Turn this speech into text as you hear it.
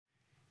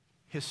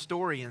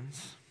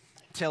Historians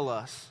tell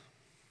us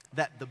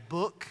that the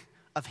book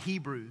of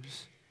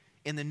Hebrews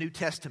in the New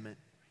Testament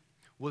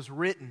was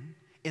written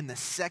in the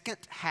second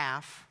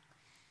half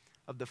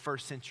of the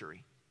first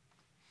century.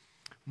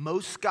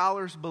 Most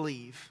scholars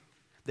believe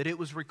that it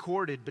was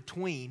recorded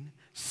between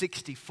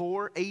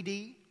 64 AD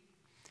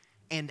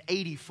and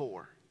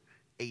 84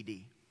 AD.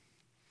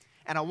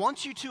 And I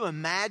want you to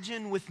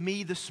imagine with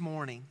me this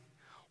morning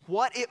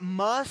what it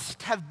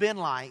must have been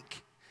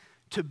like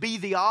to be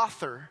the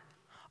author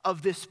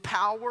of this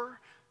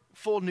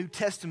powerful New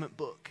Testament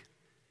book.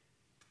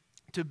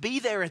 To be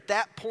there at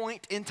that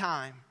point in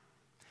time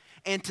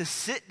and to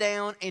sit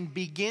down and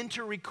begin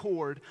to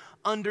record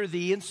under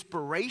the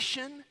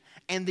inspiration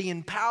and the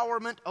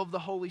empowerment of the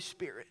Holy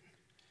Spirit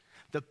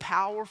the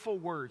powerful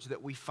words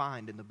that we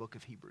find in the book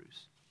of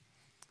Hebrews.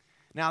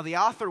 Now, the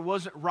author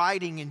wasn't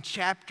writing in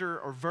chapter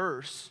or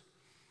verse,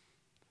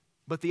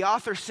 but the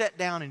author sat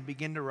down and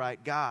began to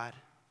write, God,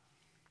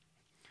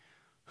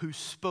 who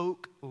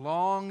spoke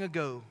long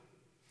ago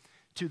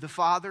to the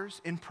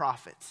fathers and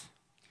prophets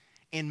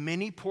in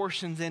many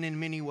portions and in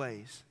many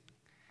ways,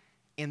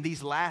 in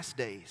these last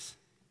days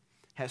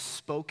has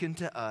spoken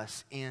to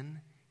us in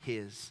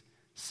His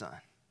Son.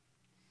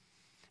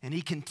 And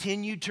he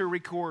continued to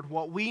record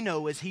what we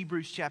know as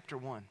Hebrews chapter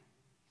 1.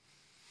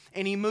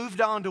 And he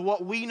moved on to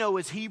what we know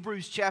as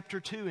Hebrews chapter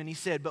 2, and he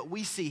said, but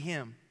we see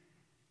Him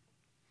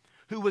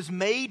who was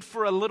made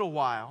for a little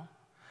while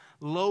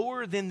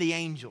lower than the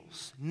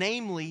angels,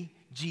 namely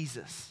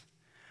Jesus,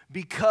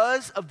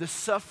 because of the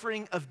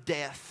suffering of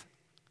death,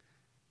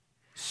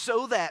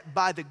 so that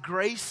by the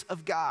grace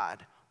of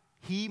God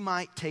He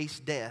might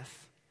taste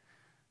death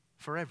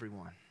for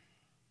everyone.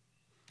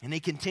 And he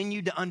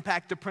continued to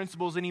unpack the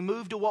principles, and he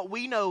moved to what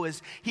we know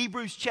as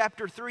Hebrews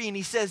chapter 3, and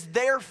he says,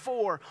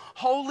 therefore,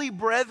 holy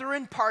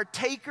brethren,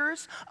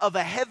 partakers of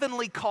a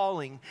heavenly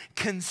calling,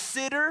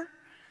 consider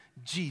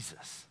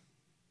Jesus.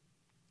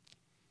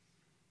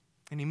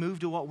 And he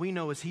moved to what we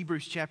know as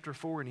Hebrews chapter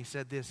 4, and he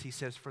said this, he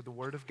says, for the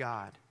word of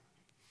God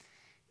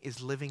is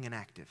living and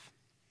active,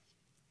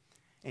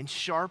 and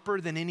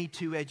sharper than any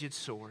two-edged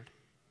sword,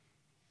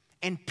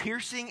 and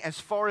piercing as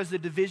far as the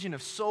division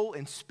of soul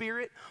and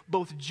spirit,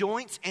 both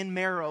joints and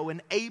marrow, and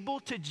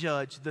able to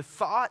judge the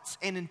thoughts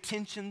and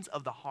intentions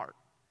of the heart.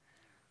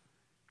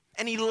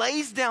 And he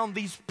lays down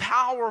these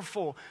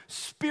powerful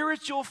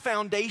spiritual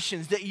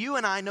foundations that you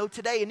and I know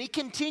today. And he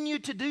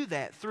continued to do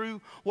that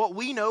through what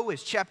we know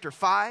as chapter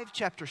 5,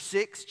 chapter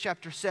 6,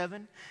 chapter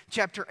 7,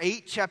 chapter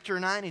 8, chapter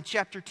 9, and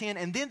chapter 10.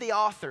 And then the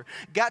author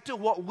got to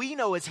what we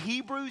know as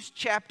Hebrews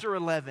chapter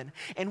 11.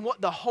 And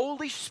what the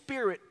Holy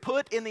Spirit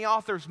put in the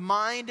author's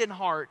mind and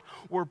heart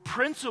were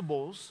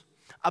principles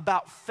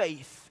about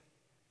faith.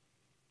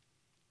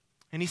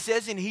 And he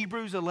says in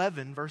Hebrews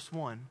 11, verse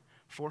 1,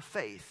 for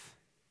faith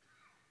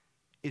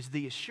is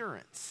the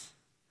assurance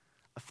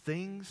of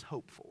things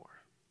hoped for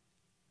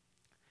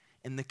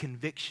and the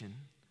conviction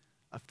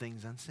of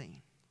things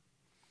unseen.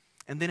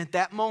 And then at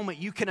that moment,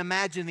 you can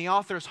imagine the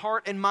author's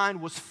heart and mind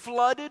was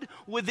flooded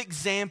with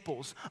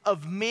examples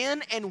of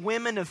men and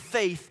women of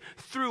faith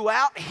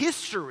throughout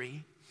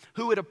history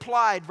who had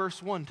applied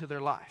verse 1 to their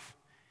life.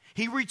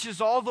 He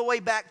reaches all the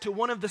way back to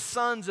one of the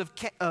sons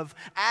of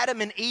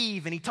Adam and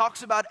Eve, and he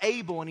talks about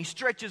Abel, and he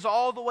stretches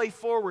all the way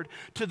forward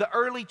to the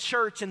early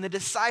church and the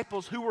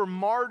disciples who were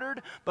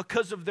martyred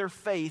because of their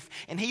faith.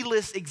 And he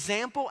lists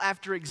example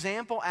after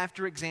example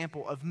after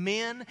example of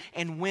men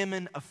and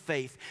women of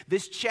faith.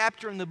 This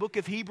chapter in the book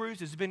of Hebrews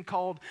has been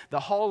called the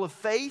Hall of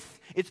Faith.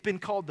 It's been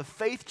called the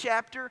Faith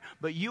chapter,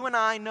 but you and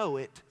I know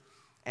it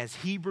as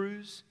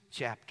Hebrews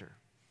chapter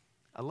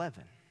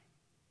 11.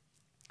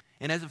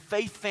 And as a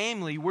faith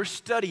family, we're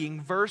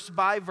studying verse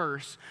by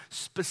verse,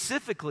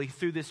 specifically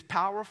through this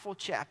powerful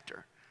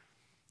chapter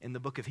in the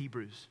book of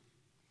Hebrews.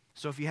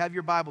 So if you have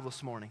your Bible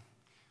this morning,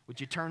 would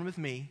you turn with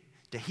me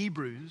to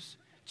Hebrews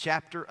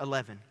chapter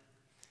 11?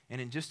 And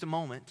in just a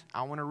moment,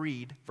 I want to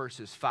read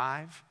verses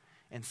 5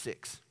 and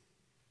 6.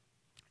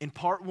 In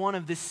part 1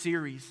 of this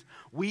series,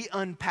 we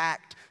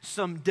unpacked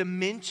some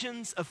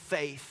dimensions of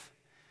faith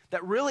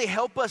that really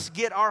help us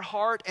get our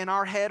heart and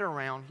our head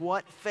around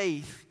what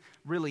faith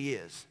really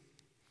is.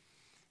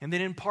 And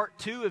then in part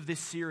 2 of this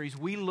series,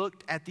 we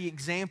looked at the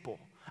example,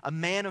 a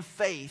man of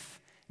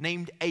faith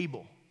named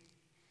Abel.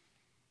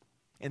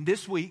 And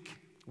this week,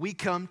 we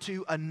come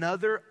to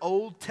another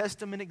Old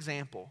Testament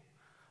example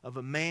of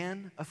a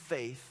man of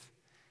faith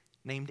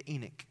named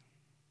Enoch.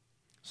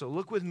 So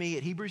look with me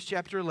at Hebrews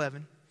chapter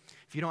 11.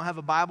 If you don't have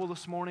a Bible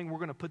this morning, we're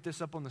going to put this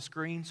up on the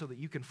screen so that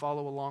you can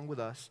follow along with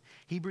us.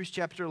 Hebrews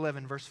chapter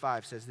 11, verse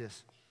 5 says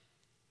this.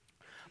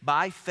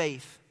 By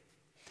faith,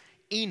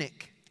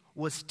 Enoch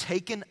was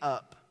taken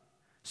up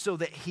so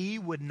that he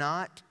would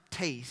not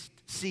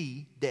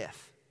see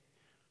death.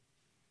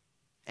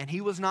 And he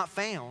was not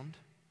found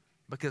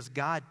because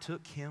God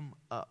took him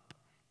up.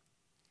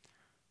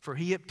 For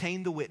he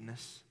obtained the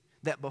witness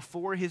that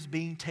before his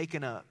being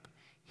taken up,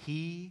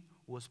 he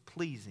was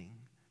pleasing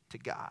to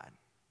God.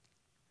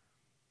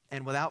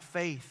 And without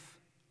faith,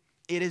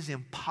 it is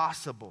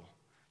impossible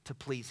to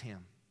please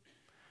him.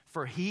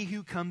 For he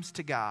who comes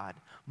to God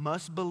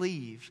must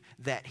believe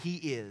that he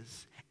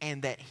is,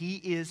 and that he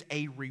is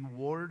a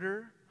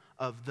rewarder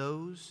of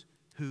those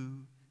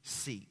who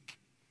seek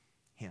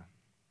him.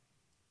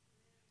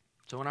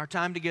 So in our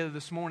time together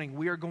this morning,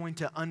 we are going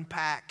to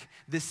unpack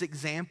this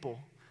example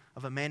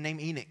of a man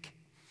named Enoch.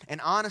 And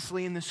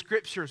honestly, in the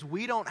scriptures,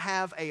 we don't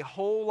have a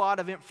whole lot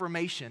of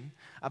information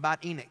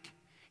about Enoch.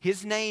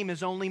 His name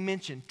is only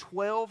mentioned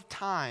 12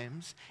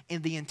 times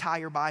in the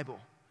entire Bible.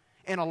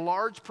 And a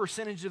large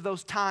percentage of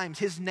those times,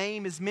 his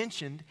name is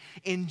mentioned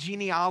in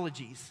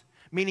genealogies,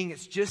 meaning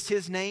it's just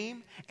his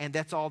name and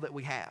that's all that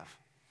we have.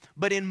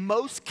 But in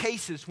most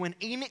cases, when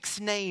Enoch's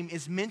name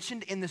is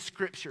mentioned in the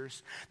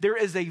scriptures, there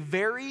is a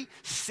very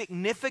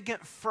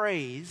significant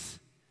phrase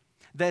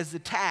that is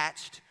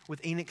attached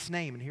with Enoch's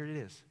name. And here it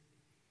is.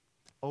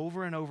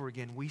 Over and over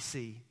again, we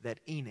see that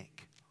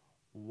Enoch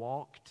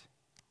walked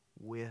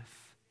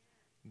with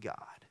God.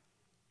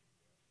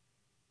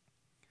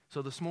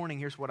 So this morning,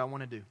 here's what I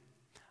want to do.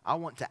 I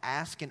want to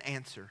ask and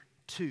answer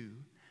two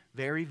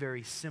very,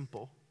 very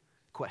simple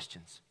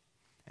questions.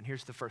 And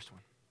here's the first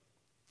one.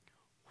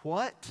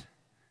 What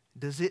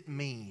does it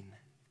mean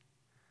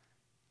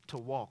to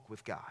walk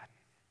with God?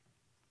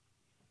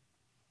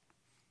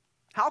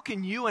 How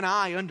can you and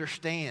I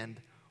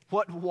understand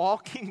what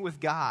walking with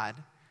God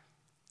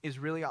is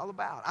really all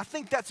about? I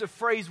think that's a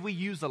phrase we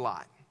use a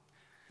lot.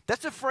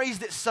 That's a phrase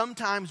that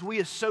sometimes we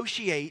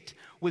associate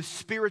with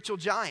spiritual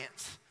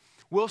giants.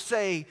 We'll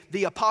say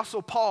the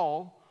Apostle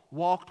Paul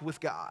walked with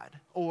God,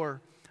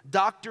 or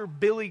Dr.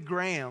 Billy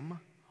Graham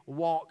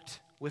walked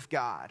with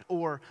God,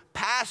 or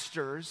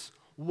pastors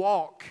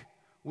walk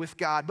with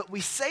God. But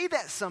we say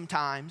that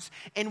sometimes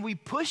and we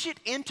push it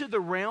into the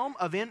realm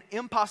of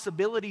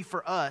impossibility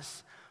for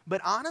us.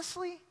 But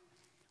honestly,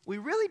 we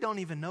really don't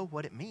even know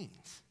what it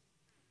means.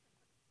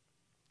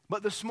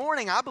 But this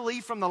morning, I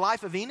believe from the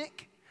life of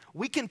Enoch,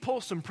 we can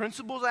pull some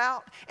principles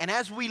out, and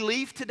as we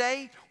leave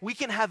today, we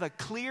can have a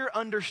clear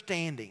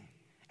understanding,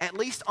 at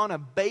least on a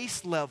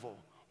base level,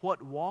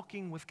 what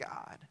walking with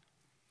God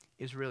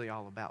is really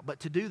all about.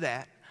 But to do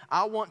that,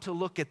 I want to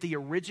look at the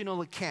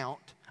original account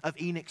of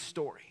Enoch's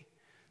story.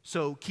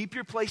 So keep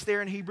your place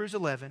there in Hebrews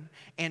 11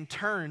 and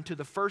turn to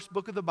the first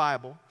book of the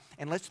Bible,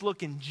 and let's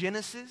look in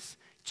Genesis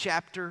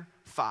chapter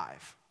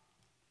 5.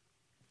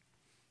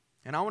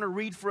 And I want to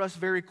read for us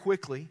very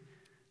quickly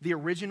the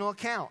original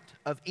account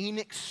of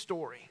Enoch's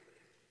story.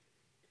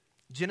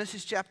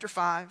 Genesis chapter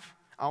 5,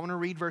 I want to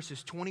read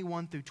verses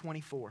 21 through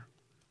 24.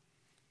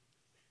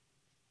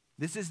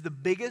 This is the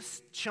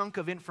biggest chunk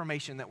of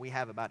information that we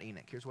have about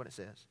Enoch. Here's what it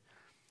says.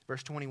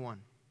 Verse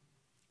 21.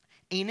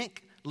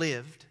 Enoch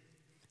lived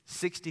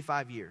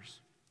 65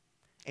 years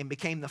and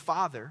became the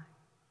father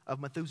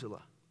of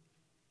Methuselah.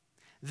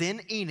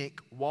 Then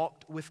Enoch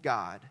walked with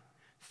God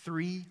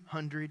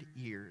 300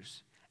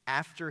 years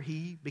after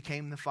he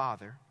became the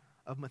father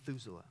of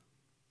Methuselah.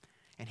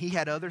 And he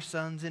had other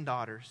sons and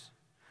daughters.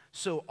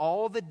 So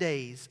all the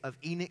days of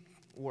Enoch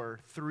were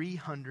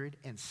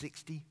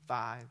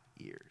 365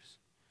 years.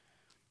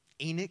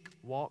 Enoch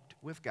walked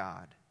with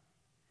God,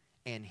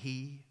 and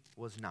he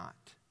was not,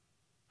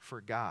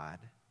 for God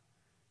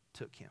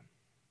took him.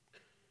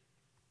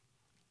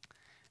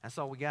 That's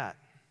all we got.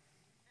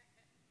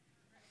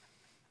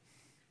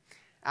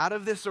 Out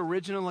of this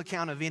original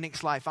account of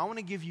Enoch's life, I want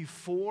to give you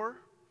 4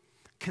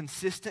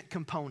 consistent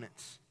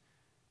components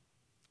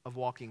of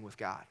walking with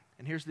God.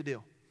 And here's the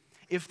deal.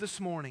 If this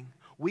morning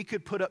we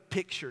could put up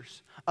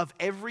pictures of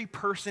every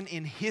person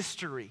in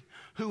history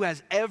who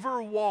has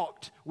ever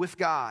walked with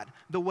God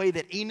the way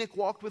that Enoch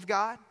walked with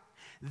God,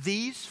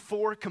 these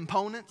 4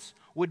 components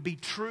would be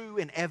true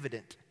and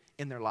evident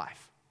in their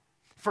life.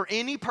 For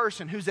any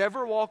person who's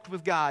ever walked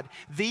with God,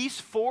 these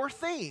 4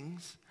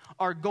 things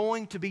are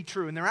going to be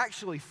true. And they're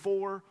actually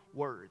 4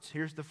 words.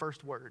 Here's the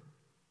first word.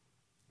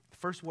 The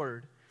first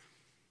word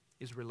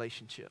is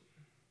relationship.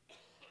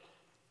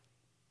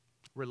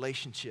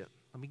 Relationship.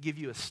 Let me give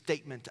you a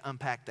statement to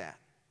unpack that.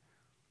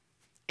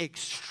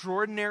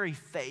 Extraordinary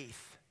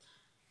faith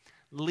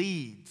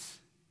leads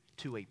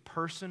to a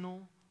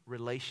personal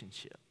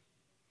relationship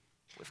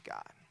with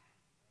God.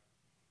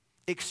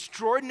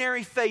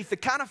 Extraordinary faith, the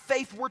kind of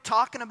faith we're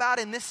talking about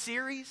in this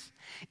series,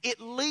 it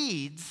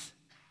leads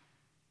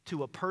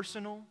to a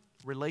personal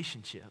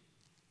relationship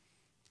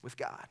with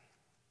God.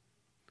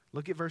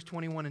 Look at verse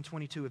 21 and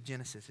 22 of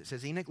Genesis. It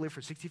says, Enoch lived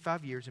for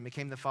 65 years and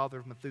became the father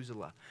of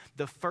Methuselah.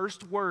 The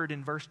first word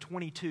in verse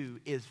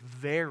 22 is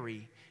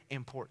very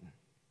important.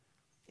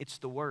 It's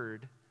the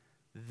word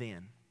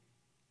then.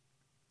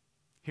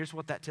 Here's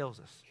what that tells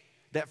us.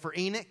 That for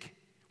Enoch,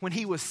 when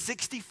he was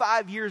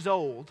 65 years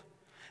old,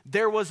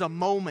 there was a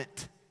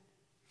moment.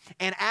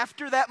 And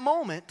after that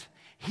moment,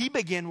 he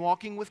began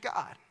walking with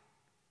God.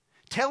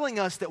 Telling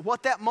us that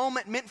what that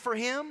moment meant for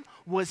him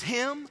was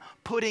him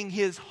putting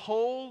his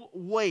whole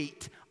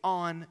weight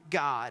on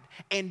God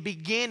and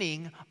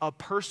beginning a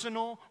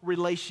personal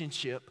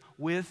relationship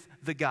with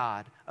the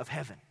God of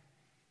heaven.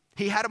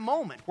 He had a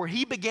moment where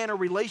he began a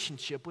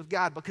relationship with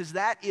God, because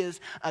that is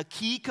a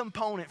key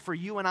component for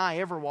you and I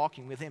ever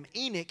walking with him.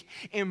 Enoch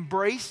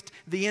embraced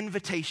the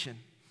invitation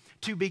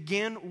to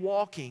begin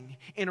walking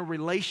in a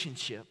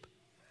relationship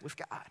with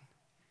God.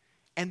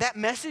 And that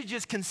message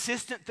is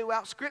consistent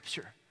throughout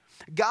Scripture.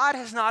 God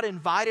has not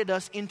invited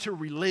us into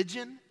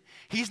religion.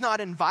 He's not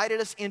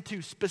invited us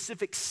into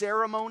specific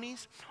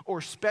ceremonies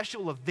or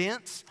special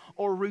events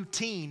or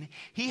routine.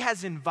 He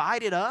has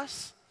invited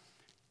us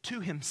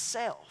to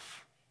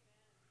himself.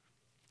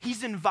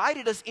 He's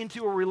invited us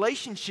into a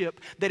relationship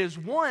that is,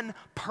 one,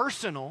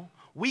 personal,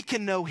 we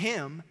can know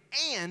him,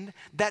 and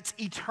that's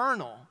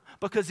eternal,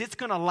 because it's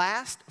going to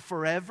last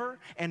forever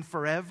and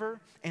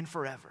forever and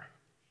forever.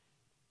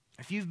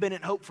 If you've been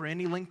at Hope for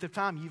any length of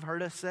time, you've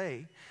heard us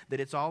say that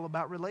it's all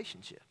about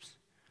relationships.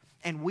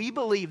 And we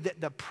believe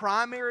that the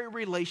primary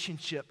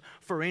relationship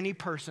for any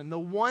person, the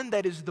one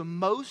that is the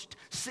most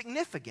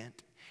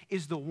significant,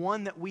 is the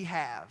one that we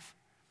have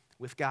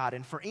with God.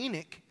 And for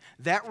Enoch,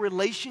 that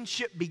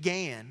relationship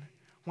began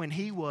when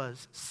he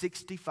was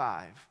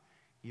 65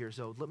 years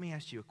old. Let me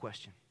ask you a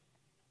question.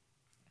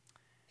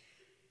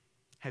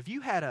 Have you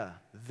had a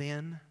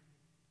then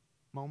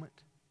moment?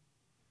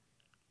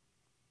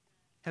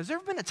 Has there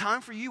ever been a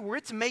time for you where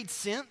it's made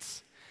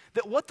sense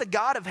that what the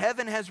God of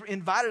heaven has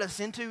invited us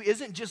into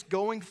isn't just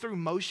going through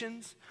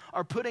motions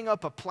or putting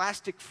up a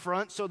plastic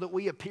front so that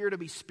we appear to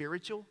be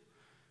spiritual?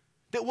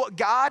 That what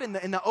God in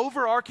the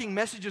overarching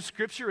message of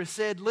Scripture has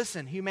said,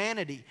 listen,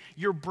 humanity,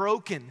 you're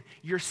broken,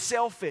 you're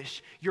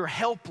selfish, you're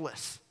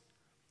helpless.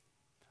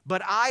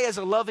 But I, as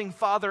a loving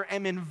Father,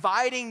 am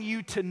inviting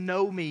you to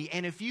know me.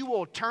 And if you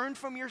will turn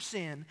from your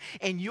sin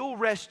and you'll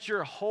rest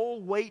your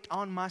whole weight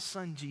on my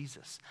Son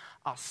Jesus,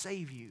 I'll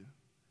save you.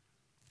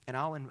 And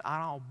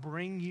I'll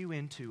bring you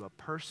into a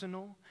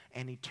personal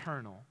and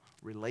eternal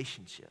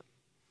relationship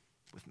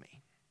with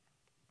me.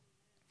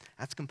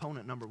 That's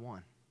component number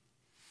one.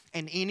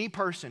 And any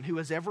person who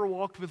has ever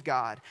walked with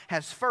God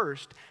has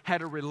first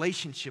had a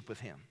relationship with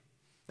him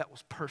that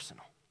was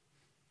personal.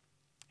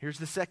 Here's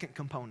the second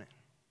component.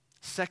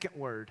 Second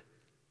word,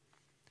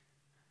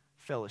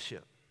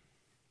 fellowship.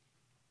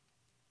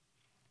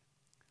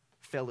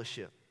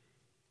 Fellowship.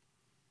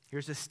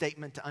 Here's a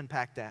statement to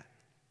unpack that.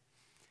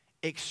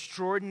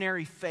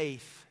 Extraordinary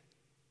faith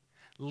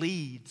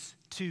leads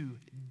to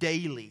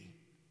daily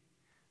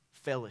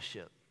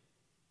fellowship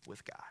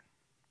with God.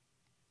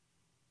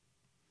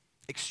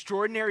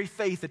 Extraordinary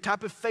faith, the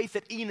type of faith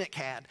that Enoch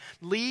had,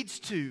 leads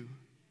to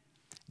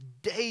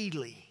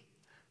daily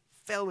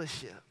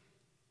fellowship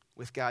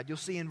with God. You'll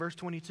see in verse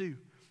 22,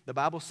 the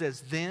Bible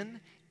says, then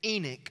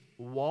Enoch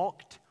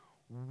walked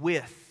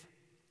with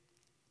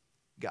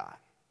God.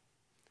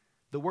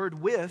 The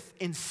word with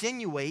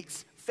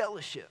insinuates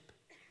fellowship.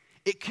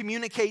 It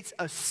communicates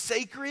a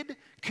sacred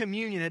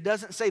communion. It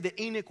doesn't say that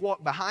Enoch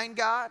walked behind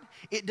God.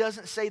 It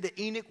doesn't say that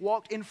Enoch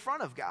walked in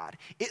front of God.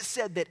 It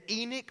said that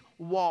Enoch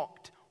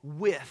walked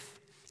with,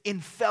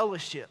 in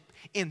fellowship,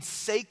 in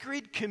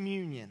sacred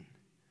communion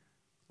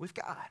with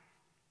God.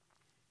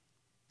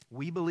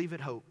 We believe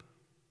at Hope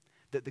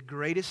that the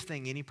greatest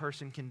thing any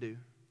person can do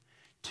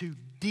to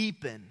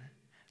deepen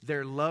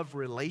their love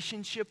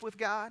relationship with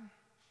God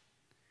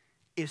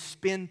is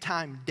spend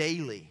time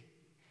daily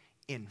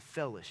in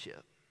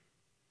fellowship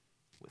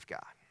with God.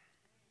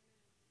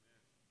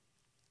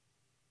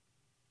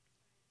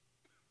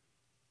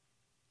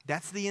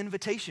 That's the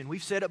invitation.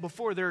 We've said it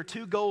before. There are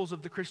two goals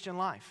of the Christian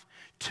life,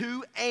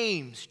 two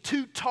aims,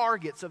 two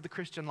targets of the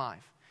Christian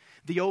life.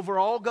 The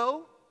overall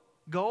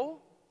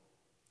goal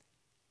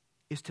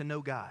is to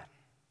know God,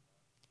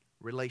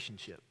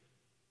 relationship.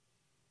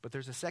 But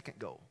there's a second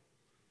goal.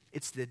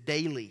 It's the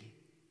daily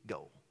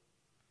goal.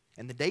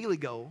 And the daily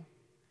goal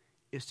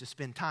is to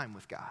spend time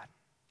with God,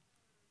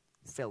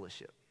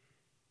 fellowship.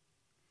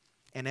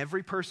 And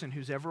every person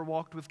who's ever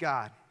walked with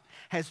God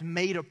has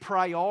made a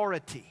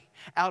priority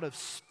out of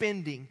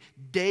spending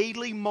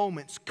daily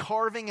moments,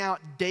 carving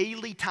out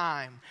daily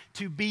time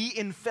to be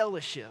in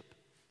fellowship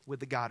with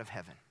the God of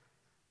heaven.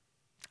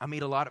 I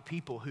meet a lot of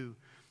people who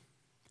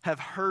have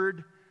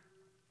heard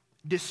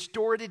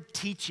distorted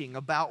teaching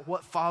about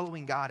what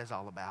following God is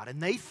all about.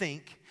 And they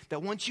think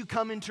that once you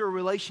come into a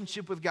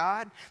relationship with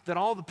God, that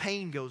all the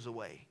pain goes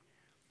away,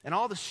 and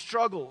all the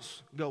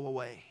struggles go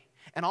away,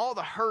 and all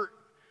the hurt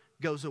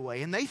goes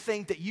away. And they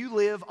think that you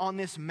live on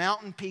this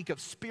mountain peak of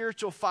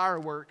spiritual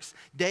fireworks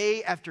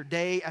day after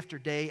day after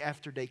day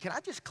after day. Can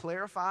I just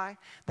clarify?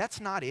 That's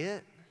not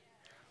it.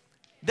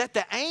 That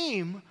the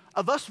aim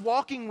of us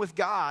walking with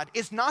God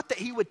is not that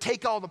He would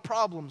take all the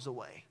problems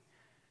away.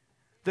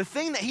 The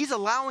thing that He's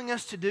allowing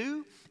us to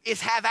do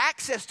is have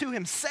access to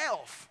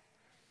Himself.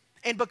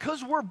 And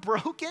because we're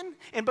broken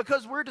and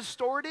because we're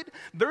distorted,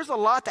 there's a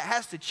lot that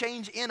has to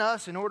change in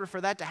us in order for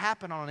that to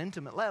happen on an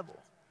intimate level.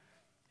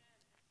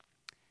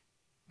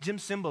 Jim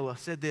Cymbala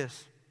said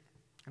this,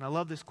 and I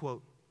love this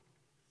quote.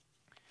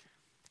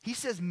 He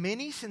says,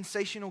 many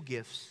sensational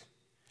gifts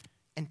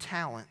and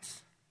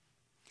talents,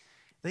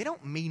 they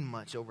don't mean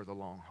much over the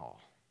long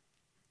haul.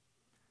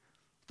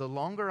 The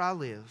longer I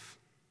live,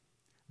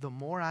 the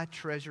more I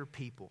treasure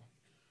people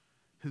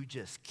who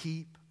just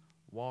keep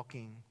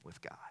walking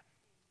with God.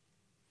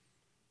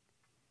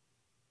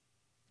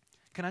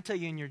 Can I tell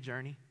you, in your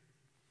journey,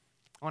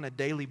 on a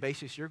daily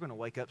basis, you're going to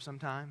wake up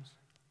sometimes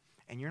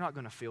and you're not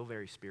going to feel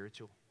very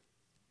spiritual.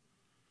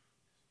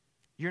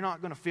 You're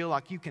not going to feel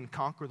like you can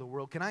conquer the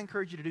world. Can I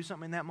encourage you to do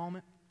something in that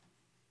moment?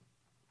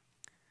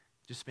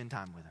 Just spend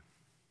time with Him.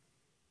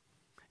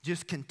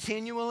 Just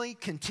continually,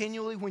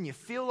 when you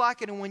feel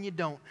like it and when you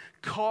don't,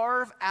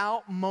 carve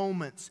out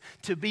moments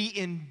to be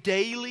in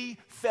daily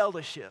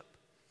fellowship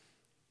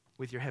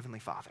with your Heavenly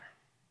Father.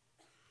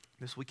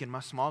 This week in my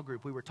small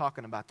group, we were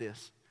talking about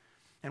this.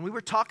 And we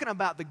were talking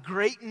about the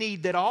great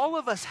need that all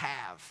of us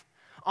have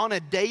on a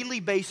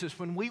daily basis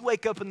when we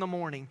wake up in the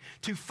morning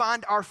to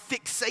find our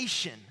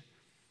fixation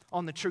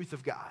on the truth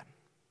of God.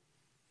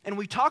 And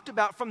we talked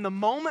about from the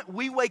moment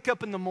we wake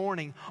up in the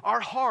morning, our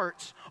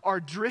hearts are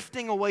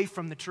drifting away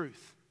from the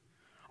truth.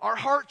 Our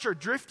hearts are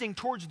drifting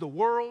towards the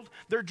world.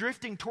 They're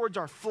drifting towards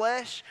our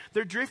flesh.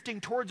 They're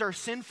drifting towards our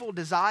sinful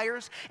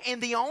desires.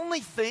 And the only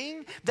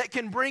thing that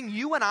can bring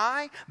you and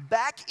I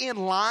back in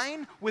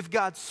line with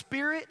God's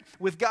Spirit,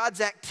 with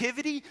God's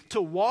activity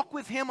to walk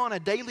with Him on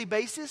a daily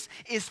basis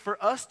is for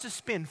us to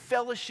spend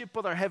fellowship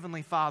with our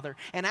Heavenly Father.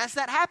 And as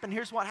that happens,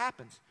 here's what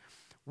happens.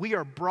 We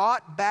are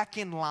brought back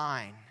in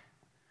line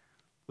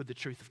with the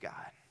truth of God.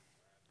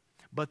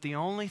 But the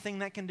only thing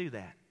that can do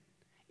that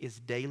is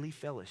daily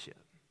fellowship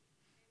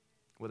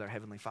with our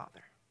Heavenly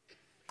Father.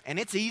 And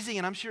it's easy,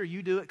 and I'm sure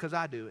you do it because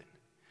I do it,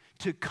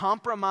 to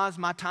compromise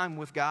my time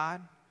with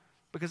God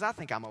because I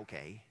think I'm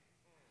okay.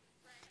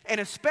 And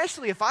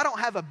especially if I don't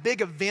have a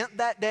big event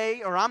that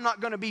day, or I'm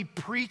not going to be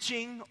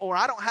preaching, or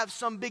I don't have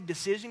some big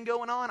decision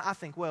going on, I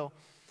think, well,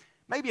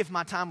 maybe if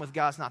my time with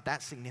God's not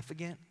that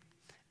significant,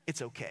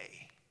 it's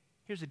okay.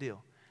 Here's the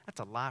deal. That's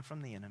a lie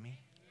from the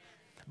enemy.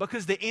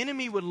 Because the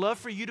enemy would love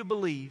for you to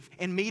believe,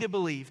 and me to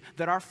believe,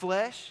 that our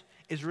flesh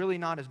is really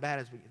not as bad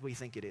as we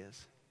think it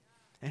is.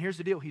 And here's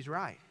the deal, he's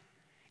right.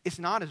 It's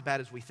not as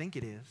bad as we think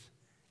it is.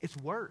 It's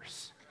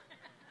worse.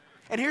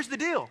 And here's the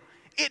deal,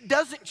 it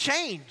doesn't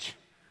change.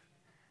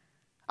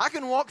 I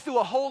can walk through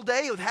a whole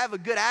day with have a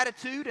good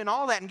attitude and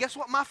all that, and guess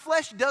what? My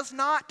flesh does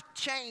not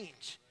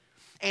change.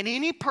 And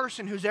any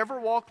person who's ever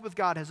walked with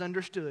God has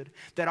understood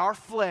that our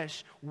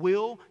flesh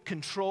will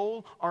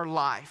control our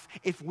life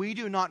if we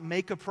do not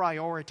make a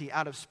priority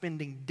out of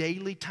spending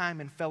daily time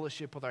in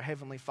fellowship with our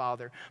Heavenly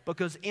Father,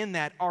 because in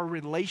that, our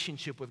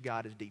relationship with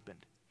God is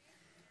deepened.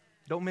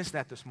 Don't miss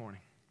that this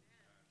morning.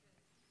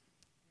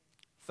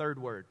 Third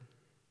word,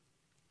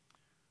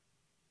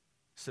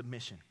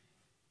 submission.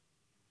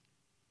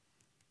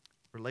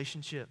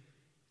 Relationship,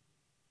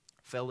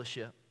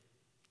 fellowship,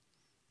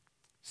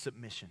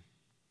 submission.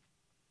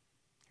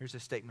 Here's a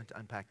statement to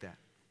unpack that.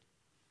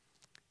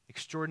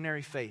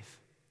 Extraordinary faith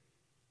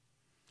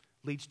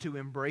leads to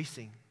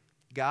embracing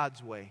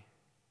God's way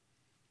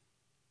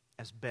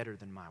as better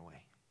than my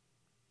way.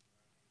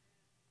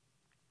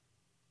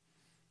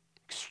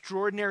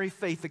 Extraordinary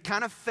faith, the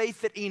kind of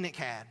faith that Enoch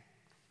had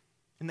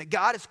and that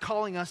God is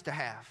calling us to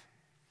have,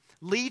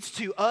 leads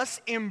to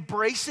us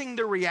embracing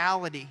the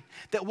reality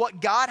that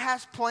what God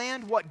has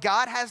planned, what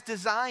God has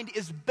designed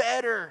is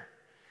better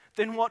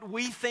than what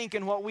we think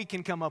and what we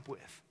can come up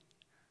with.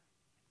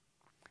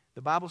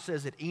 The Bible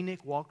says that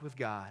Enoch walked with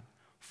God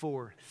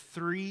for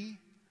 300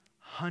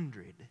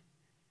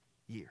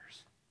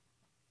 years.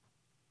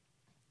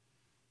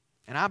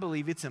 And I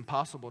believe it's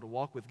impossible to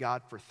walk with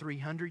God for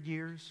 300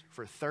 years,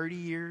 for 30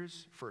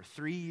 years, for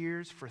 3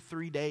 years, for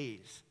 3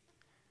 days,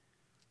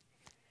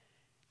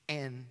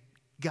 and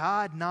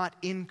God not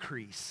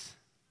increase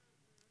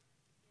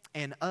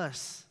and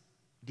us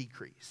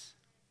decrease.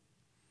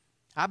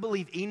 I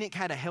believe Enoch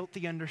had a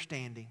healthy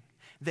understanding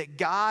that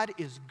God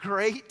is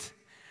great,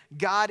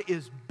 God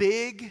is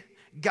big,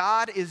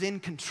 God is in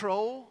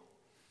control,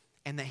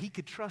 and that he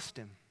could trust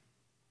Him.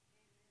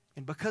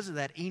 And because of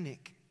that,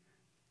 Enoch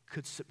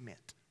could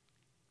submit.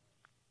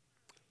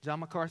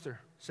 John MacArthur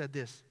said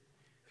this,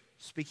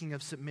 speaking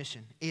of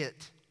submission,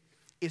 it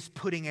is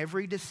putting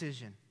every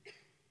decision,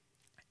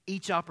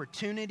 each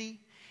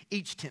opportunity,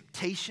 each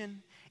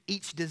temptation,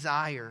 each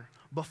desire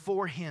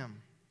before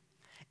Him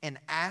and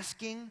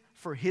asking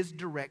for His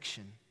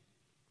direction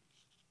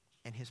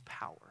and His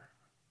power.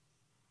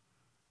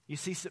 You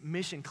see,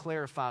 submission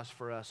clarifies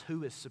for us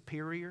who is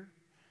superior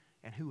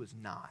and who is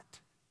not.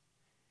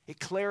 It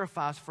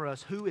clarifies for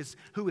us who is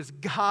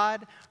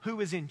God,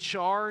 who is in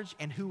charge,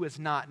 and who is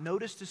not.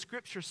 Notice the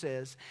Scripture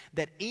says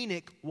that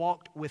Enoch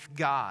walked with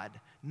God,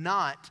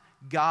 not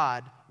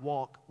God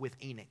walk with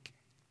Enoch.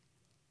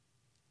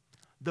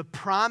 The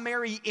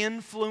primary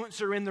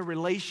influencer in the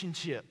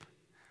relationship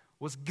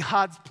was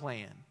God's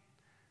plan,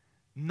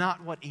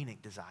 not what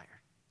Enoch desired.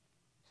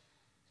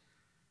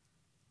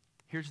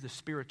 Here's the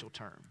spiritual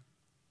term,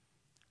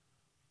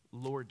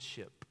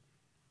 lordship.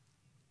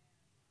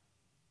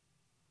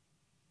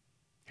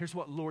 Here's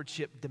what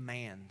lordship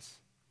demands.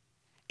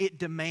 It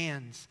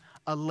demands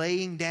a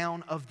laying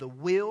down of the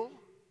will,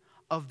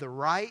 of the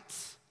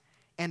rights,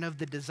 and of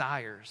the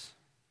desires.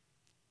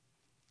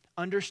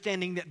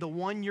 understanding that the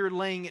one you're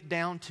laying it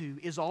down to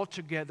is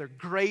altogether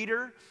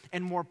greater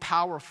and more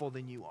powerful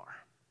than you are.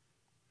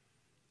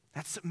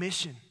 That's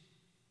submission.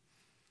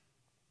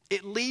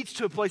 It leads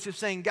to a place of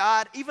saying,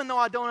 God, even though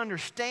I don't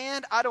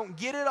understand, I don't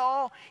get it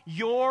all,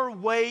 your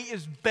way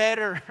is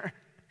better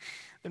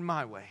than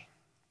my way.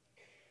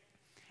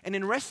 And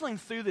in wrestling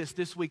through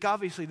this week,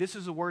 obviously this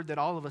is a word that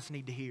all of us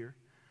need to hear.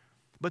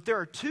 But there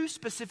are two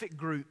specific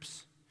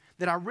groups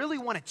that I really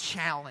want to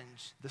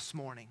challenge this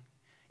morning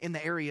in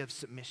the area of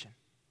submission.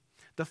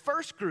 The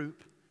first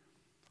group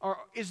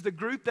is the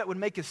group that would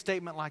make a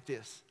statement like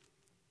this: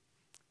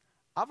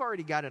 I've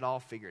already got it all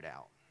figured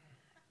out.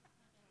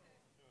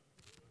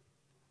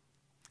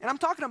 And I'm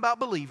talking about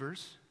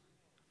believers.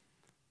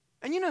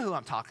 And you know who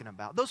I'm talking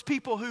about. Those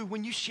people who,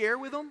 when you share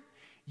with them,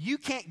 you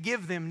can't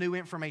give them new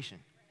information.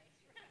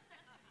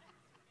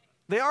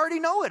 They already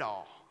know it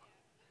all.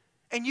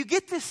 And you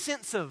get this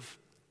sense of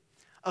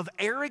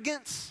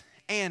arrogance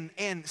and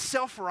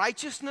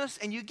self-righteousness,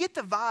 and you get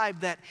the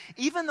vibe that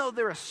even though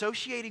they're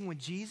associating with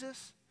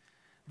Jesus,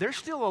 there's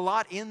still a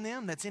lot in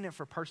them that's in it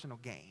for personal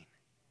gain.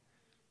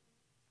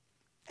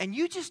 And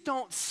you just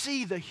don't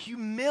see the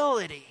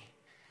humility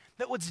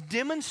that was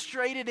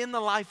demonstrated in the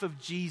life of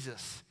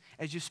Jesus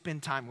as you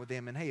spend time with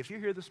him. And hey, if you're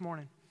here this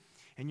morning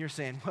and you're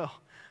saying, well,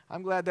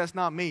 I'm glad that's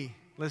not me,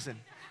 listen,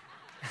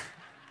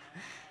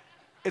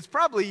 it's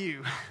probably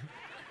you.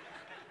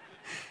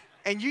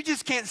 And you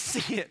just can't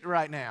see it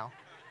right now.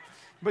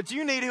 But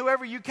you need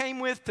whoever you came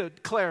with to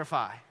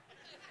clarify.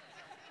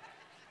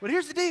 But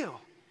here's the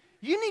deal.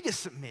 You need to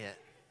submit.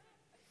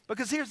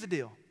 Because here's the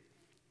deal.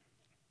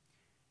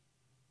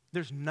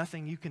 There's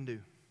nothing you can do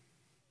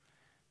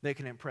that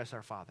can impress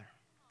our Father.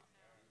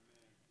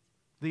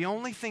 The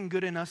only thing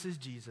good in us is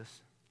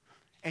Jesus.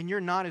 And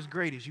you're not as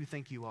great as you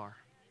think you are.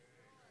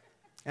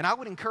 And I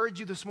would encourage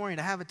you this morning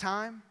to have a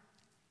time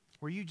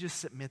where you just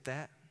submit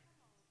that.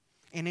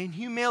 And in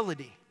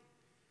humility,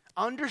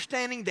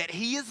 understanding that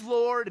he is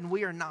Lord and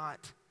we are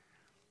not.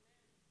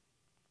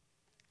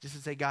 Just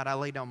to say, God, I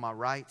lay down my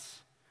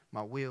rights,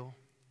 my will,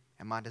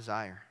 and my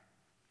desire.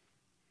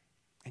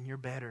 And you're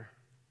better.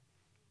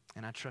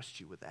 And I trust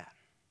you with that.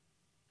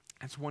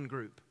 That's one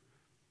group.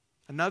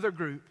 Another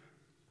group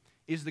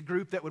is the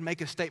group that would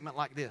make a statement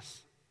like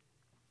this: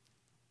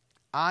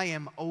 I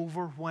am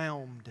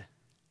overwhelmed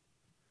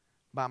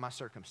by my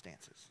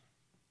circumstances.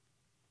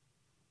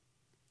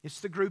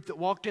 It's the group that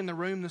walked in the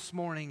room this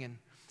morning and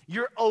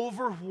you're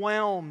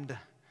overwhelmed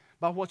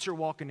by what you're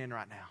walking in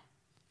right now.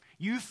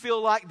 You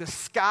feel like the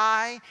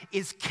sky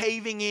is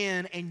caving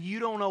in and you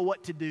don't know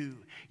what to do.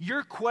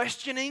 You're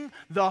questioning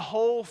the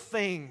whole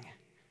thing.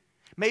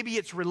 Maybe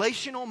it's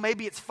relational,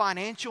 maybe it's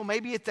financial,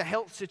 maybe it's a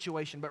health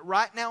situation. But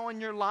right now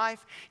in your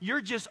life,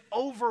 you're just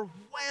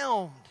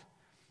overwhelmed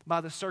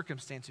by the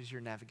circumstances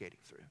you're navigating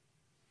through.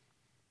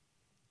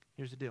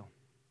 Here's the deal.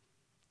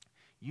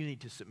 You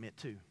need to submit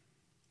too.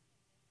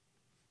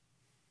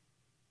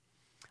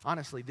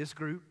 Honestly, this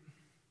group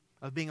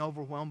of being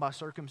overwhelmed by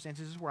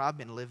circumstances is where I've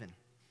been living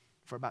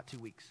for about 2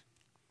 weeks.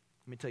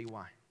 Let me tell you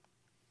why.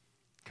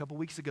 A couple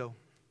weeks ago,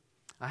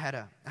 I had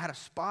a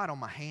spot on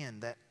my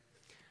hand that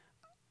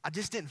I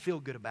just didn't feel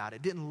good about.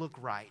 It didn't look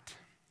right.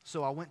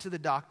 So I went to the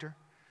doctor,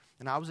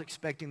 and I was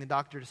expecting the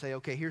doctor to say,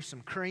 okay, here's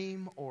some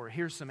cream or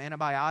here's some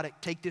antibiotic.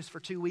 Take this for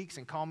 2 weeks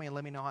and call me and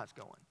let me know how it's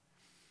going.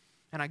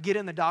 And I get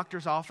in the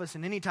doctor's office,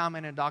 and anytime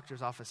I'm in a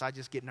doctor's office, I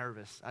just get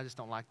nervous. I just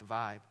don't like the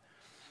vibe.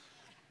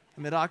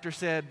 And the doctor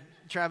said,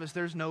 Travis,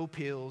 there's no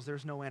pills,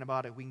 there's no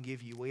antibiotic we can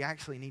give you. We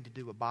actually need to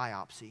do a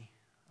biopsy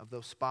of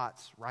those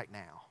spots right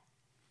now.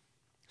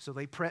 So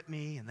they prepped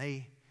me, and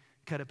they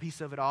cut a piece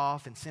of it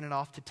off and sent it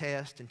off to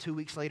test. And 2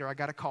 weeks later, I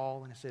got a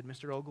call, and it said,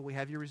 Mr. Ogle, we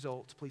have your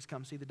results. Please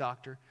come see the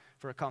doctor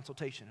for a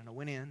consultation. And I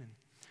went in, and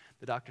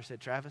the doctor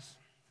said, Travis,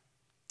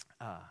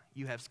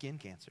 you have skin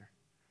cancer.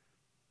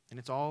 And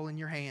it's all in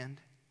your hand,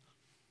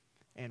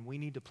 and we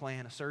need to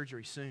plan a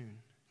surgery soon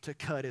to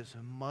cut as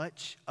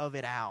much of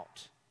it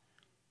out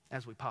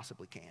as we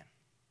possibly can.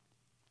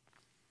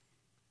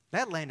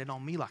 That landed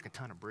on me like a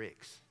ton of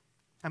bricks.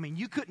 I mean,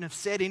 you couldn't have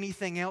said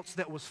anything else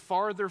that was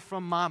farther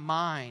from my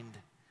mind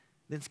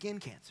than skin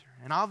cancer.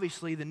 And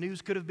obviously, the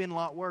news could have been a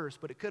lot worse,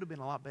 but it could have been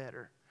a lot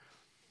better.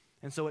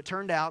 And so it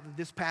turned out that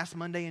this past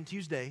Monday and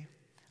Tuesday,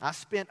 I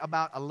spent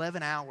about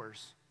 11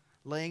 hours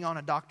laying on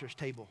a doctor's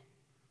table,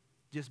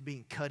 just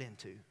being cut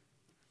into.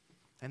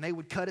 And they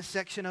would cut a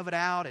section of it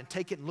out and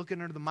take it and look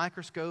under the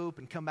microscope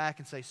and come back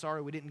and say,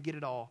 sorry, we didn't get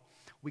it all.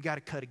 We got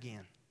to cut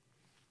again.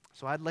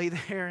 So I'd lay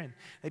there and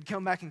they'd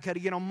come back and cut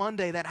again. On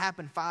Monday, that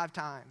happened 5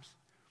 times.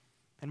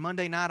 And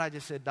Monday night, I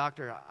just said,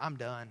 doctor, I'm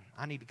done.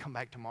 I need to come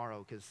back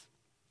tomorrow because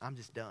I'm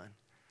just done.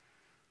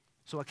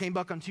 So I came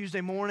back on Tuesday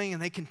morning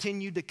and they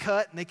continued to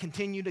cut and they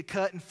continued to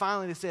cut. And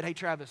finally they said, hey,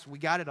 Travis, we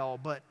got it all,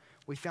 but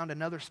we found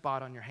another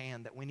spot on your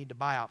hand that we need to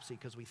biopsy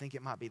because we think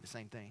it might be the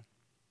same thing.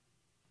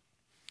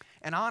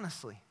 And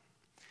honestly,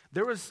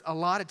 there was a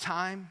lot of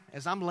time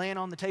as I'm laying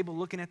on the table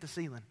looking at the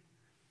ceiling,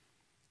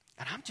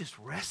 and I'm just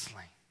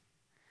wrestling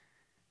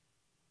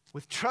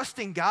with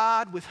trusting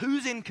God, with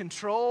who's in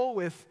control,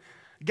 with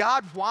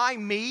God, why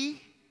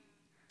me?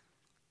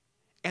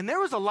 And there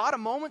was a lot of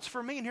moments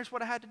for me, and here's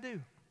what I had to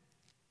do.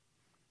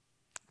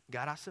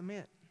 God, I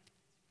submit.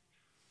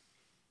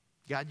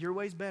 God, your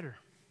way's better.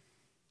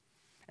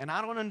 And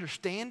I don't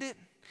understand it,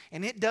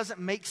 and it doesn't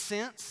make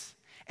sense,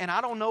 and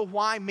I don't know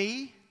why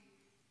me,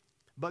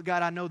 but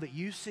God, I know that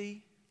you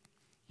see,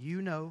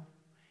 you know,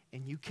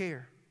 and you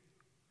care.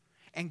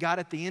 And God,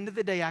 at the end of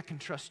the day, I can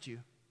trust you.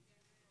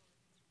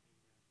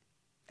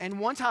 And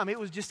one time it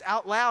was just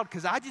out loud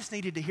because I just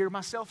needed to hear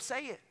myself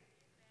say it.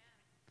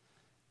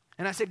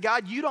 And I said,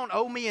 God, you don't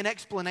owe me an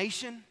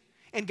explanation.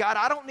 And God,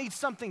 I don't need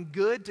something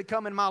good to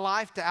come in my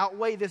life to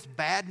outweigh this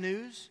bad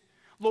news.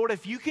 Lord,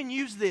 if you can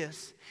use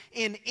this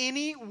in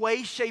any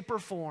way, shape, or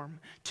form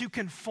to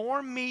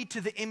conform me to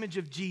the image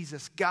of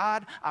Jesus,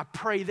 God, I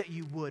pray that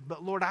you would.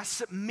 But Lord, I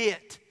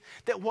submit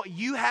that what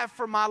you have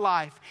for my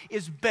life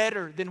is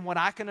better than what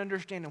I can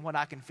understand and what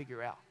I can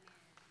figure out.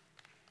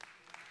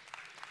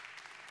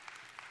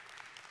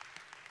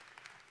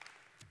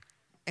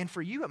 And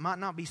for you, it might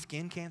not be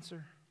skin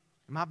cancer.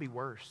 It might be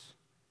worse.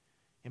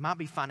 It might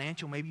be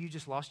financial. Maybe you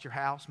just lost your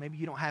house. Maybe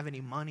you don't have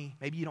any money.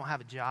 Maybe you don't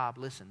have a job.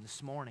 Listen,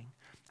 this morning,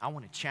 I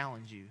want to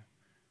challenge you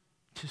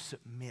to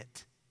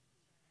submit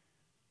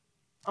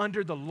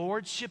under the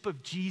lordship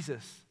of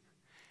Jesus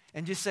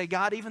and just say,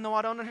 God, even though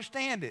I don't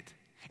understand it,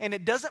 and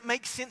it doesn't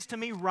make sense to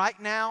me right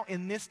now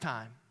in this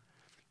time,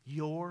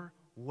 your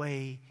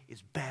way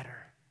is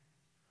better.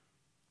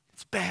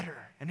 It's better.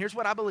 And here's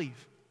what I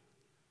believe.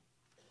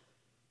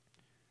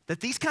 That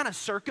these kind of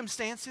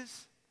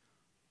circumstances,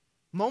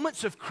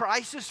 moments of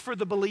crisis for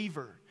the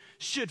believer,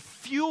 should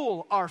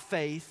fuel our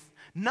faith,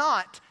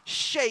 not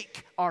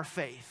shake our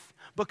faith,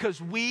 because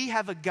we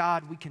have a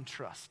God we can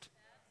trust.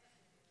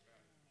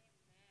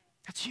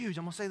 That's huge.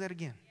 I'm going to say that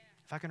again,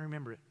 if I can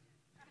remember it.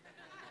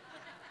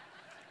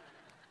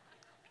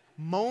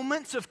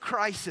 Moments of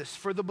crisis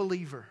for the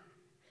believer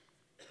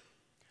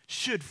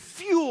should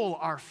fuel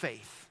our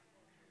faith,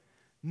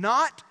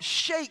 not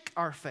shake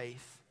our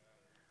faith,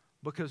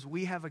 because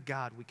we have a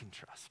God we can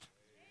trust.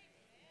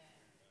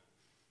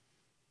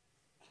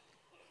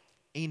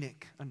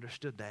 Enoch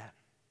understood that.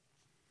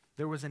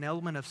 There was an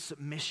element of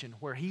submission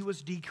where he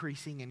was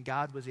decreasing and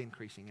God was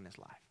increasing in his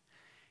life.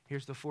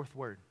 Here's the fourth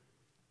word.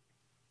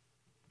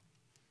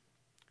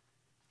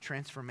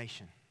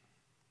 Transformation.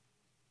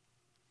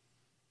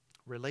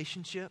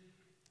 Relationship,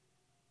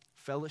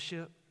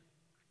 fellowship,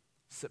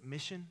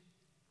 submission,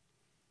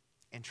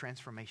 and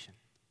transformation.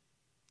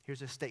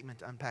 Here's a statement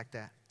to unpack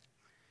that.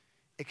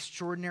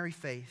 Extraordinary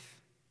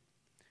faith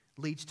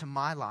leads to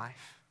my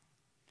life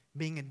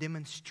being a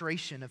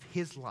demonstration of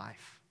his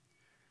life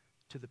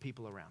to the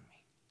people around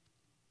me.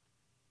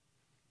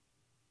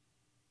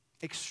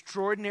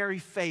 Extraordinary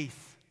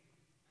faith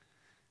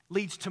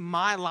leads to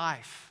my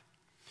life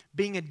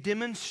being a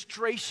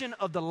demonstration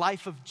of the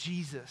life of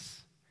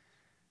Jesus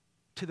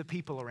to the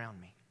people around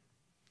me.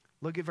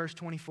 Look at verse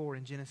 24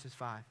 in Genesis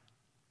 5.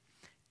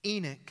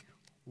 Enoch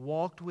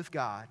walked with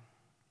God,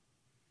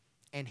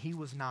 and he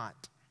was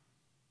not,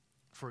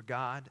 for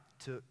God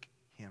took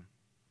him.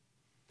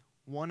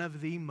 One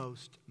of the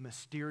most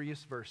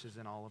mysterious verses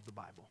in all of the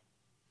Bible.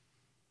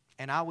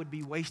 And I would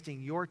be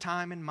wasting your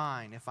time and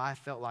mine if I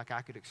felt like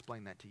I could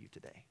explain that to you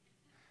today.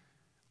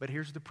 But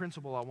here's the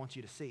principle I want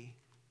you to see.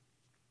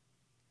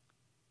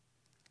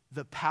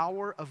 The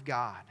power of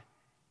God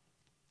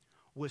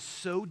was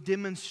so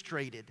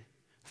demonstrated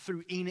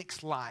through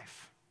Enoch's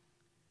life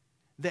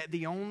that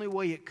the only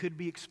way it could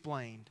be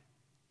explained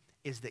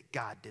is that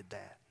God did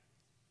that.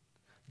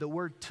 The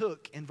word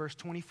took in verse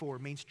 24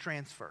 means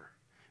transfer,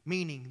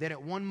 meaning that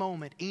at one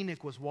moment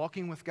Enoch was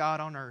walking with God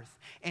on earth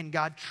and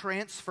God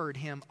transferred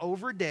him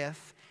over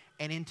death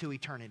and into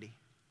eternity.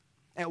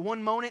 At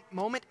one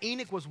moment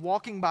Enoch was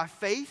walking by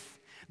faith.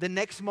 The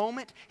next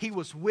moment, he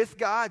was with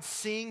God,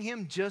 seeing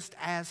him just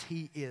as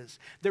he is.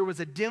 There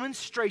was a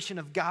demonstration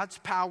of God's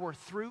power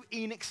through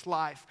Enoch's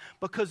life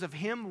because of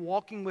him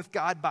walking with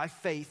God by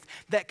faith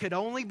that could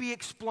only be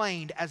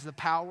explained as the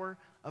power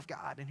of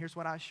God. And here's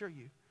what I assure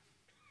you.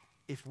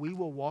 If we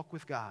will walk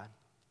with God,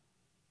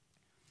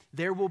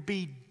 there will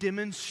be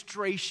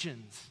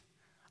demonstrations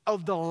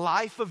of the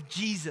life of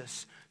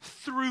Jesus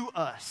through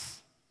us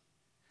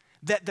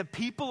that the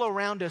people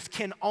around us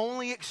can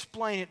only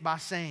explain it by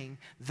saying,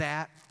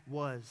 that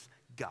was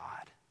God.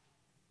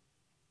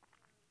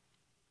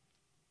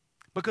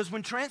 Because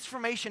when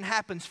transformation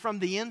happens from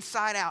the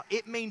inside out,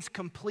 it means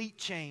complete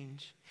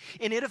change.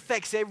 And it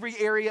affects every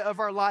area of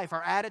our life,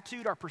 our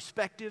attitude, our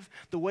perspective,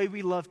 the way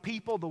we love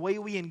people, the way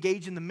we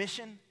engage in the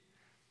mission.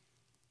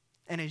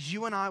 And as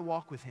you and I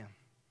walk with him,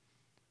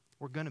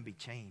 we're going to be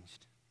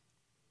changed.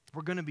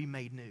 We're going to be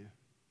made new.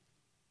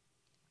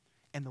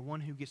 And the one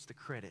who gets the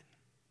credit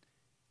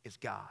is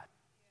God.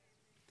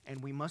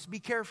 And we must be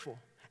careful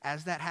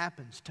as that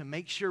happens to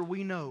make sure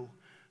we know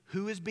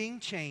who is being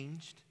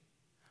changed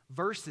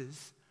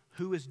versus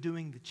who is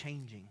doing the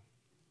changing.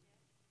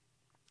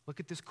 Look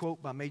at this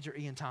quote by Major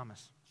Ian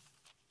Thomas.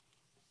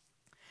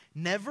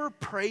 Never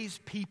praise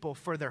people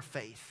for their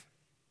faith,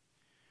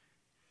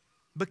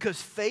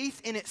 because faith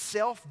in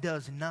itself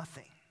does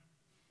nothing.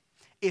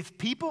 If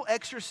people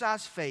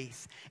exercise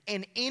faith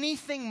and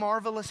anything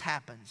marvelous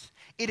happens,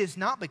 it is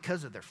not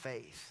because of their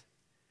faith.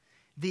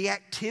 The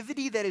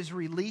activity that is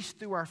released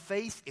through our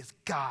faith is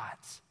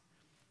God's,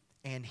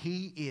 and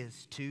He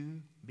is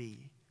to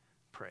be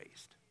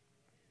praised.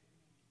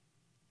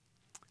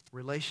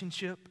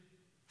 Relationship,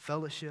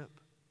 fellowship,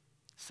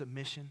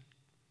 submission,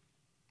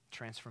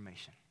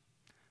 transformation.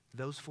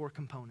 Those four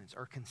components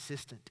are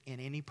consistent in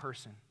any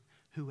person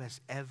who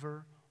has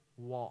ever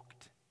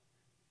walked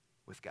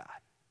with God.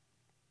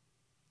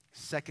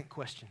 Second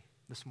question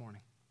this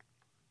morning.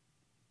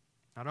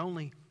 Not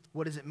only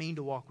what does it mean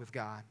to walk with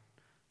God,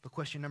 but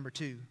question number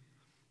 2,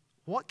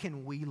 what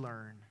can we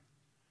learn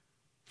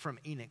from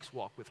Enoch's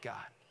walk with God?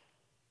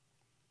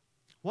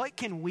 What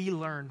can we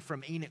learn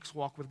from Enoch's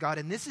walk with God?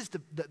 And this is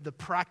the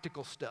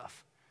practical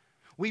stuff.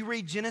 We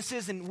read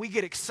Genesis and we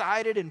get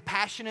excited and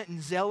passionate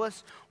and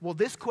zealous. Well,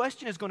 this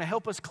question is going to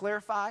help us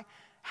clarify,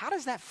 how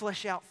does that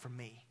flesh out for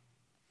me?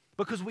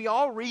 Because we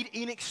all read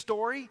Enoch's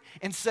story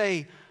and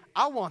say,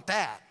 I want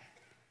that.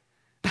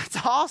 That's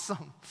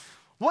awesome.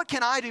 What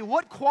can I do?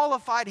 What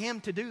qualified him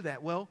to do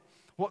that? Well,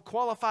 what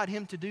qualified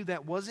him to do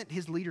that wasn't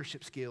his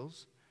leadership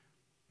skills.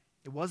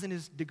 It wasn't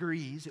his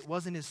degrees. It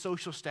wasn't his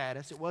social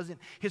status. It wasn't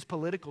his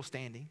political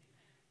standing.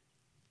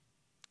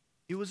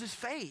 It was his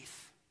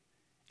faith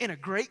in a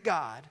great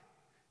God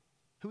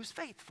who is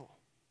faithful.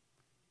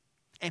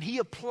 And he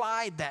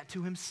applied that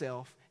to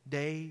himself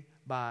day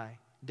by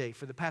day.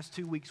 For the past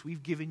 2 weeks,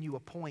 we've given you a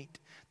point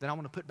that I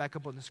want to put back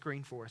up on the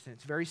screen for us. And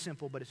it's very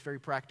simple, but it's very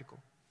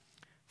practical.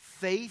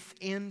 Faith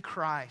in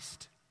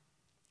Christ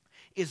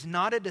is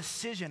not a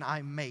decision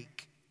I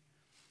make.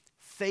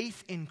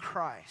 Faith in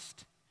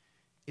Christ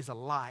is a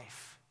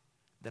life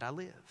that I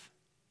live.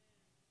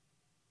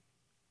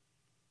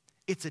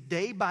 It's a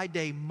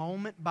day-by-day,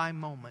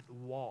 moment-by-moment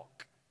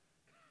walk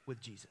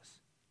with Jesus.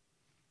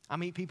 I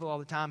meet people all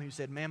the time who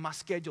said, man, my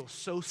schedule's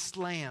so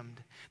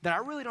slammed that I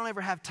really don't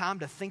ever have time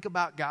to think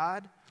about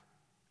God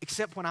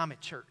except when I'm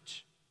at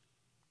church.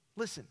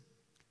 Listen,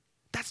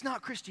 that's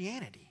not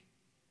Christianity.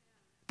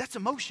 That's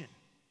emotion.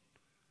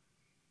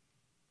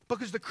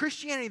 Because the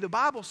Christianity of the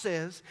Bible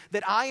says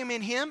that I am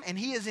in Him and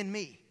He is in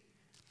me.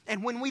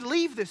 And when we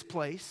leave this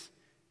place,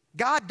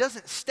 God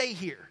doesn't stay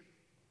here.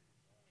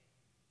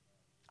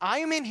 I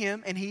am in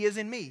Him and He is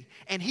in me.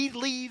 And He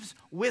leaves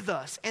with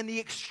us. And the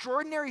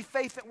extraordinary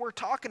faith that we're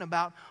talking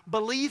about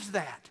believes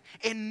that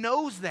and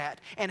knows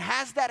that and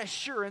has that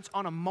assurance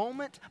on a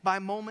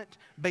moment-by-moment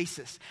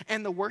basis.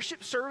 And the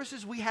worship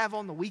services we have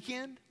on the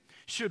weekend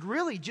should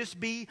really just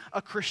be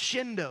a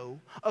crescendo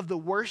of the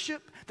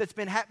worship that's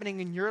been happening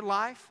in your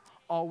life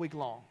all week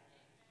long.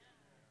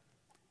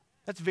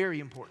 That's very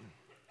important.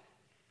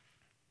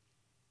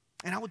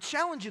 And I would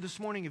challenge you this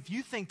morning, if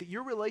you think that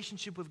your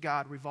relationship with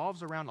God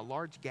revolves around a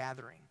large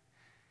gathering,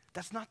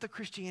 that's not the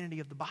Christianity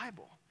of the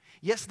Bible.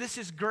 Yes, this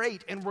is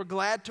great, and we're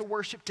glad to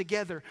worship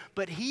together,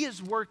 but He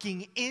is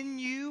working in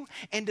you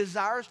and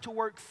desires to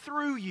work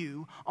through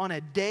you on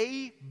a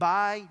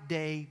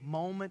day-by-day,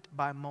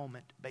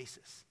 moment-by-moment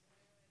basis.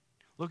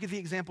 Look at the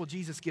example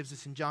Jesus gives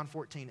us in John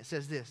 14. It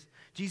says this.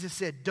 Jesus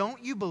said,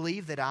 "Don't you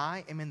believe that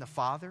I am in the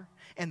Father,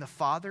 and the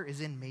Father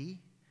is in me?"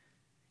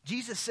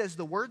 Jesus says,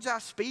 "The words I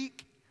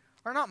speak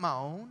are not my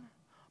own,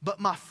 but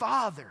my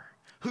Father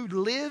who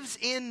lives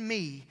in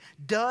me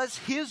does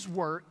His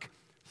work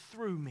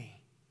through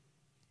me."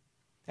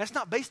 That's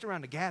not based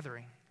around a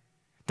gathering.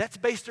 That's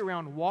based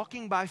around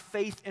walking by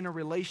faith in a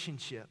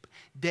relationship,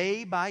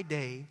 day by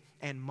day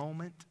and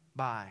moment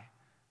by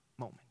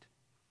moment.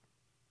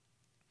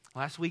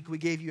 Last week we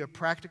gave you a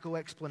practical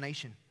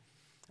explanation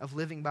of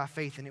living by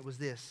faith, and it was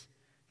this: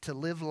 to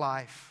live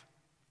life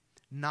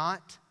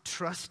not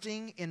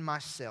trusting in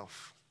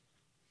myself,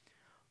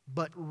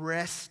 but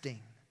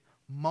resting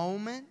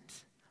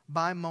moment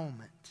by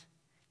moment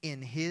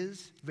in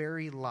His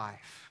very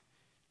life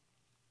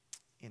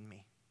in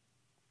me.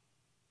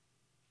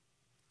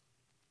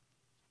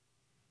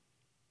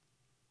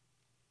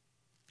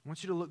 I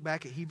want you to look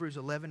back at Hebrews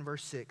 11,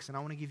 verse 6, and I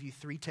want to give you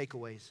 3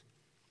 takeaways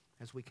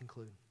as we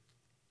conclude.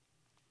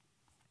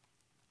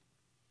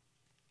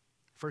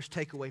 First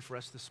takeaway for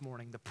us this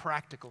morning, the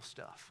practical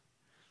stuff.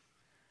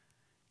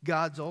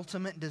 God's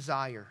ultimate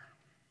desire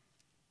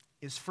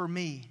is for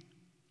me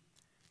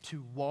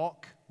to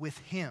walk with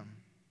Him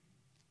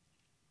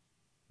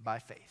by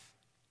faith.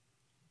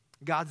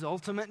 God's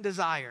ultimate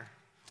desire,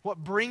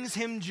 what brings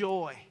Him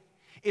joy,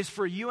 is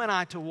for you and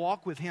I to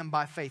walk with Him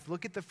by faith.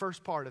 Look at the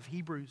first part of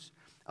Hebrews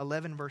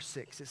 11, verse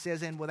 6. It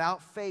says, "And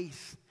without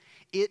faith,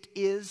 it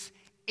is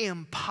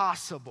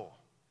impossible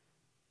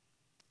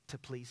to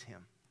please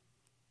Him."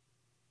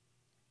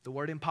 The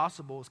word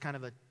impossible is kind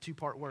of a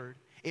 2-part word.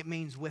 It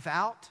means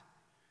without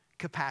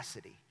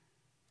capacity,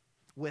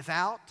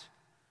 without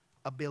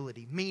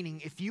ability. Meaning,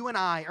 if you and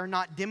I are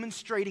not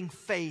demonstrating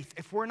faith,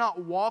 if we're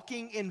not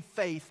walking in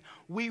faith,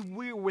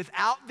 we're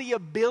without the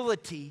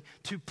ability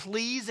to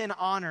please and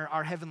honor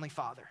our Heavenly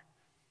Father.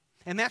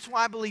 And that's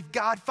why I believe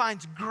God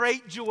finds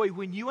great joy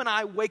when you and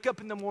I wake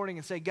up in the morning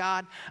and say,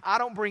 God, I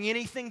don't bring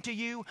anything to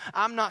you.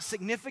 I'm not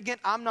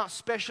significant. I'm not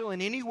special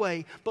in any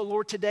way. But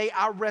Lord, today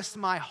I rest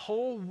my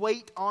whole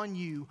weight on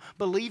you,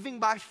 believing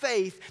by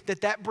faith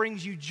that that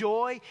brings you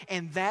joy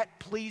and that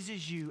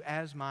pleases you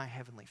as my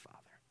Heavenly Father.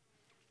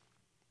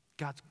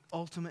 God's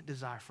ultimate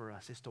desire for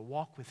us is to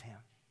walk with Him.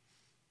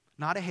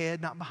 Not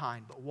ahead, not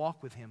behind, but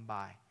walk with Him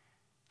by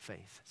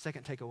faith.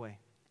 Second takeaway.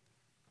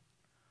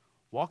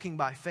 Walking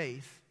by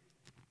faith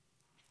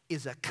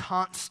is a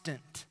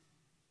constant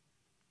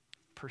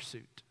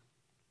pursuit.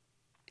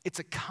 It's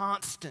a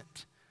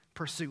constant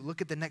pursuit. Look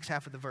at the next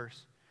half of the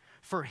verse.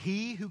 For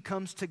he who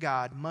comes to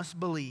God must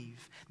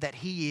believe that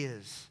He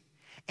is,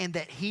 and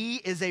that He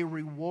is a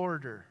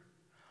rewarder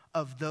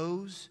of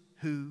those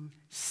who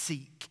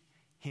seek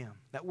Him.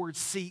 That word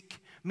seek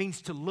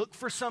means to look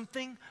for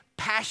something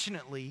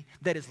passionately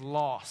that is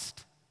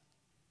lost.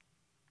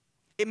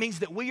 It means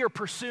that we are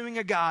pursuing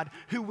a God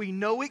who we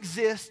know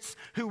exists,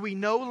 who we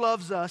know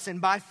loves us,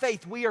 and by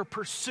faith we are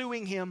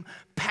pursuing Him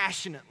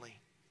passionately.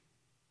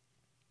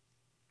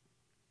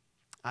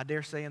 I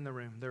dare say in the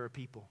room there are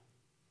people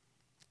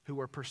who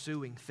are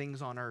pursuing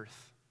things on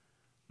earth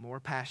more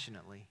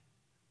passionately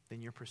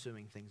than you're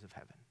pursuing things of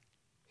heaven.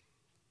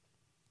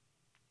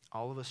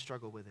 All of us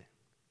struggle with it.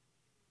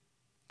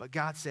 But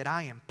God said,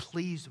 I am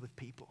pleased with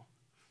people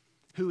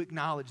who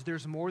acknowledge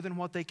there's more than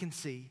what they can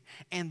see,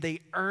 and they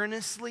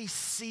earnestly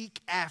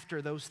seek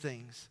after those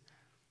things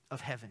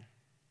of heaven.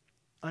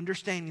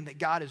 Understanding that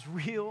God is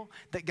real,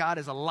 that God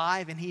is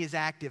alive, and He is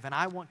active, and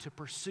I want to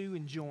pursue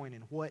and join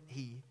in what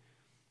He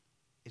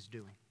is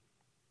doing.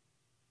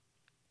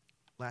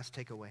 Last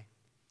takeaway.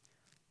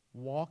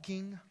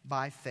 Walking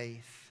by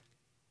faith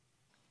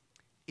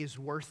is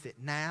worth it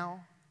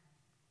now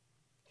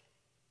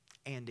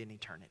and in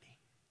eternity.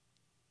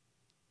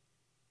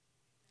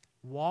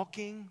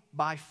 Walking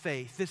by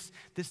faith.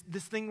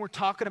 This thing we're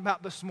talking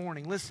about this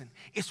morning, listen,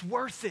 it's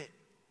worth it.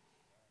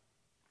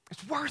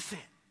 It's worth it.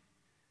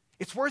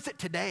 It's worth it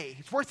today.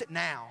 It's worth it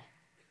now.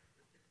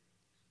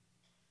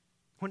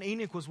 When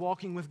Enoch was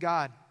walking with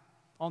God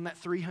on that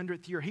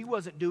 300th year, he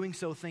wasn't doing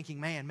so thinking,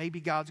 man,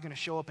 maybe God's going to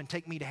show up and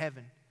take me to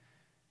heaven.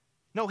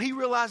 No, he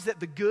realized that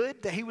the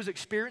good that he was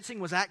experiencing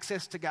was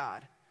access to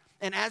God.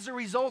 And as a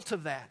result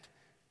of that,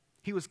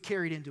 he was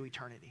carried into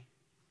eternity.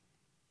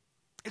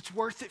 It's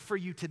worth it for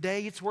you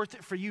today. It's worth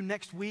it for you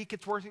next week.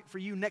 It's worth it for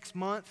you next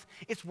month.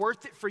 It's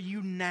worth it for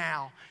you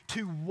now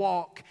to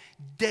walk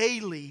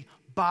daily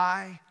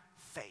by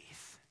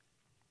faith.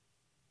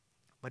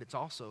 But it's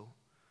also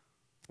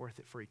worth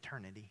it for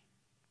eternity.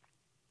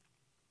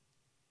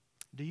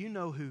 Do you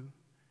know who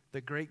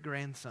the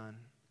great-grandson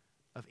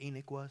of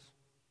Enoch was?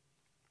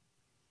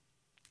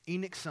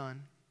 Enoch's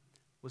son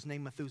was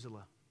named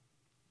Methuselah.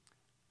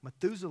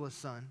 Methuselah's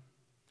son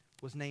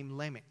was named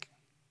Lamech.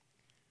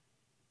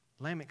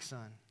 Lamech's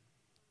son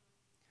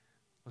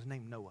was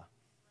named Noah.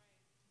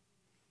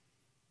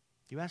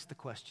 You ask the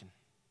question,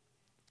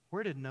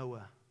 where did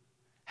Noah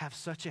have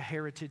such a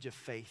heritage of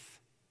faith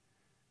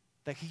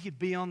that he could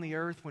be on the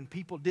earth when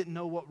people didn't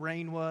know what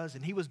rain was,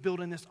 and he was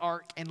building this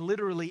ark, and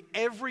literally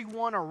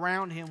everyone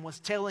around him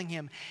was telling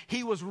him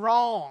he was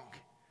wrong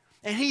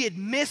and he had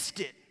missed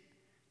it?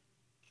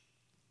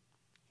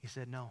 He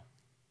said, no.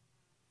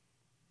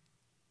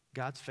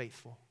 God's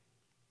faithful,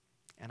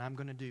 and I'm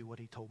going to do what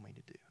He told me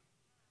to do.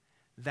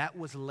 That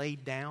was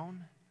laid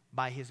down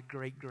by his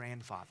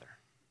great-grandfather.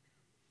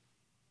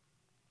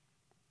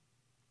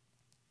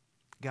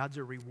 God's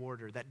a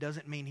rewarder. That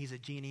doesn't mean He's a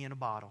genie in a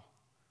bottle.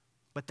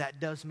 But that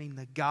does mean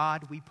the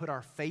God we put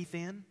our faith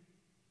in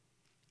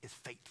is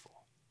faithful.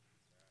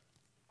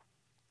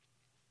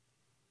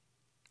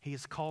 He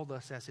has called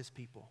us as His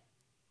people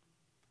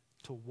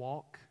to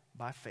walk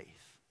by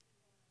faith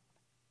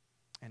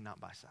and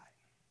not by sight.